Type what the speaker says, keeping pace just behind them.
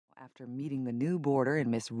After meeting the new boarder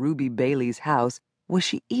in Miss Ruby Bailey's house, was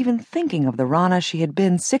she even thinking of the Rana she had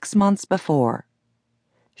been 6 months before?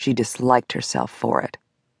 She disliked herself for it.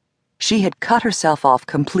 She had cut herself off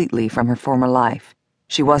completely from her former life.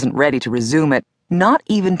 She wasn't ready to resume it, not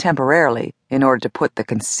even temporarily, in order to put the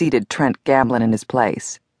conceited Trent Gamblin in his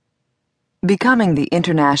place. Becoming the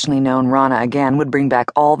internationally known Rana again would bring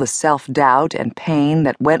back all the self-doubt and pain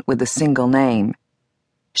that went with the single name.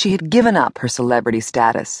 She had given up her celebrity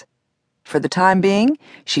status. For the time being,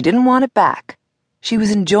 she didn't want it back. She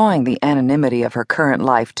was enjoying the anonymity of her current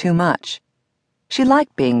life too much. She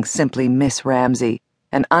liked being simply Miss Ramsey,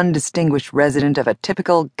 an undistinguished resident of a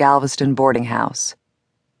typical Galveston boarding house.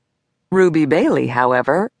 Ruby Bailey,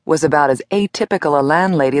 however, was about as atypical a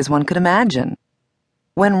landlady as one could imagine.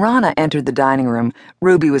 When Rana entered the dining room,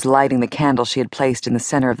 Ruby was lighting the candle she had placed in the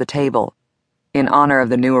center of the table. In honor of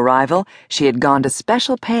the new arrival, she had gone to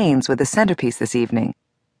special pains with the centerpiece this evening.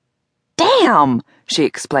 "Damn!" she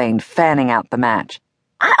explained, fanning out the match.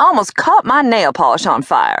 "I almost caught my nail polish on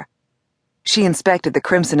fire." She inspected the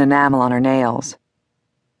crimson enamel on her nails.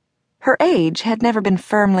 Her age had never been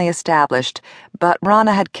firmly established, but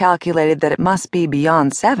Rana had calculated that it must be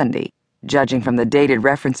beyond 70, judging from the dated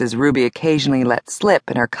references Ruby occasionally let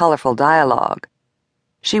slip in her colorful dialogue.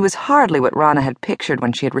 She was hardly what Rana had pictured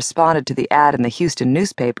when she had responded to the ad in the Houston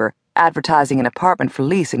newspaper advertising an apartment for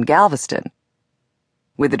lease in Galveston.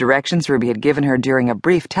 With the directions Ruby had given her during a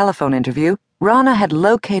brief telephone interview, Rana had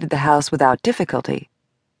located the house without difficulty.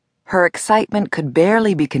 Her excitement could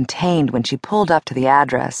barely be contained when she pulled up to the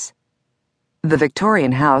address. The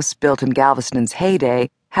Victorian house, built in Galveston's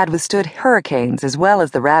heyday, had withstood hurricanes as well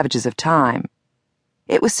as the ravages of time.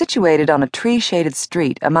 It was situated on a tree-shaded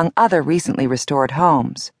street among other recently restored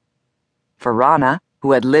homes. For Rana,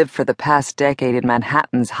 who had lived for the past decade in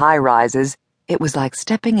Manhattan's high-rises, it was like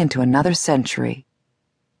stepping into another century.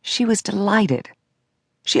 She was delighted.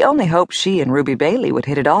 She only hoped she and Ruby Bailey would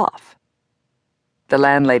hit it off. The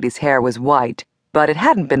landlady's hair was white, but it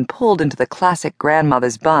hadn't been pulled into the classic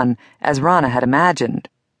grandmother's bun, as Rana had imagined.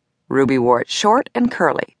 Ruby wore it short and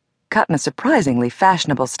curly, cut in a surprisingly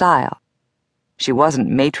fashionable style. She wasn't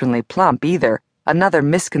matronly plump either, another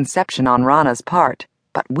misconception on Rana's part,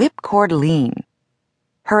 but whipcord lean.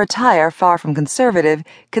 Her attire, far from conservative,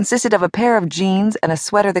 consisted of a pair of jeans and a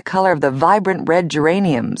sweater the color of the vibrant red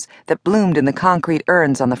geraniums that bloomed in the concrete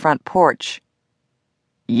urns on the front porch.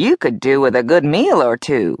 "You could do with a good meal or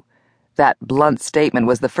two." That blunt statement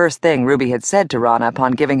was the first thing Ruby had said to Rana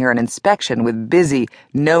upon giving her an inspection with busy,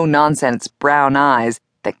 no-nonsense brown eyes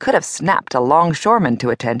that could have snapped a longshoreman to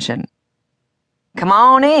attention. "Come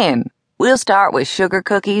on in. We'll start with sugar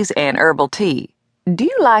cookies and herbal tea. Do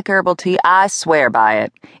you like herbal tea? I swear by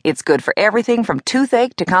it. It's good for everything from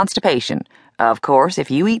toothache to constipation. Of course,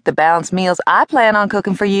 if you eat the balanced meals I plan on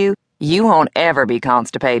cooking for you, you won't ever be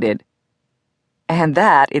constipated." And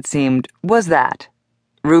that, it seemed, was that.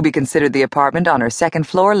 Ruby considered the apartment on her second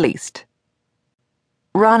floor leased.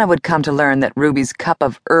 Rana would come to learn that Ruby's cup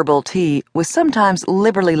of herbal tea was sometimes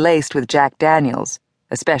liberally laced with Jack Daniels,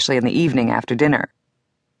 especially in the evening after dinner.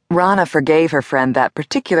 Rana forgave her friend that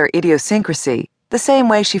particular idiosyncrasy, the same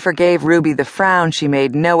way she forgave Ruby the frown she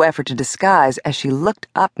made no effort to disguise as she looked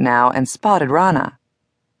up now and spotted Rana.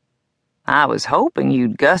 "I was hoping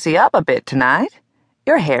you'd gussy up a bit tonight.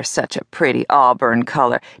 Your hair's such a pretty auburn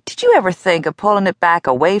color. Did you ever think of pulling it back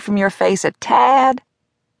away from your face a tad?"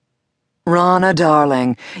 "Rana,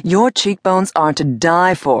 darling, your cheekbones aren't to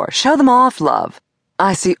die for. Show them off, love.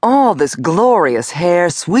 I see all this glorious hair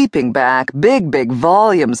sweeping back, big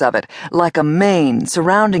volumes of it, like a mane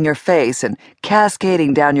surrounding your face and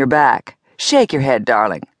cascading down your back. Shake your head,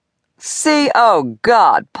 darling. See, oh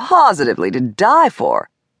God, positively to die for.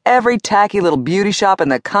 Every tacky little beauty shop in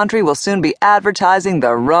the country will soon be advertising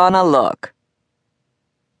the Rana look."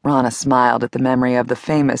 Rana smiled at the memory of the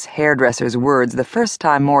famous hairdresser's words the first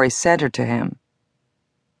time Maury sent her to him.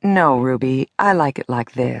 "No, Ruby, I like it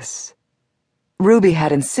like this." Ruby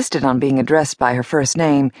had insisted on being addressed by her first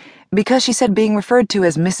name because she said being referred to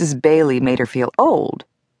as Mrs. Bailey made her feel old.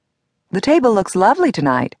 "The table looks lovely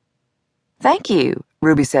tonight." "Thank you,"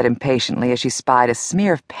 Ruby said impatiently as she spied a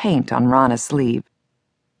smear of paint on Rana's sleeve.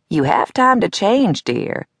 "You have time to change,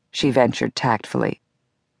 dear," she ventured tactfully.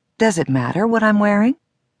 "Does it matter what I'm wearing?"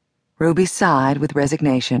 Ruby sighed with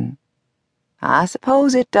resignation. "I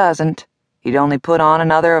suppose it doesn't. You'd only put on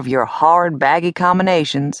another of your hard, baggy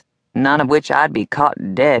combinations, none of which I'd be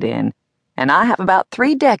caught dead in, and I have about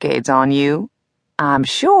 3 decades on you. I'm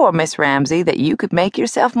sure, Miss Ramsey, that you could make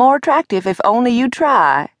yourself more attractive if only you'd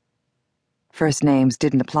try." First names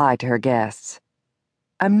didn't apply to her guests.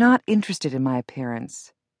 "I'm not interested in my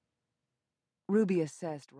appearance." Ruby assessed